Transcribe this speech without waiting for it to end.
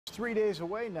3 days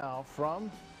away now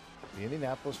from the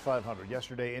Indianapolis 500.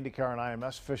 Yesterday, IndyCar and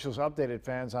IMS officials updated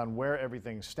fans on where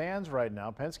everything stands right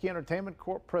now. Penske Entertainment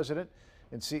Corp president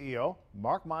and CEO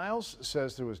Mark Miles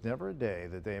says there was never a day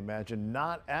that they imagined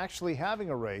not actually having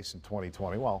a race in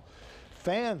 2020. While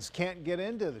fans can't get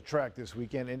into the track this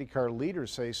weekend, IndyCar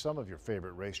leaders say some of your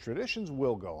favorite race traditions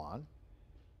will go on.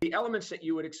 The elements that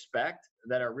you would expect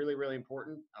that are really, really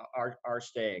important are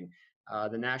staying.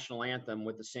 The national anthem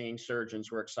with the singing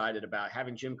surgeons we're excited about.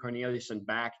 Having Jim Corneliuson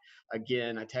back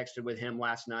again, I texted with him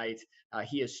last night.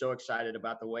 He is so excited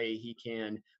about the way he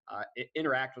can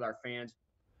interact with our fans.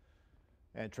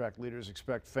 And track leaders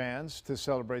expect fans to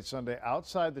celebrate Sunday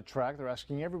outside the track. They're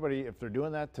asking everybody, if they're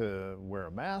doing that, to wear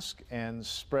a mask and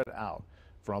spread out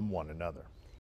from one another.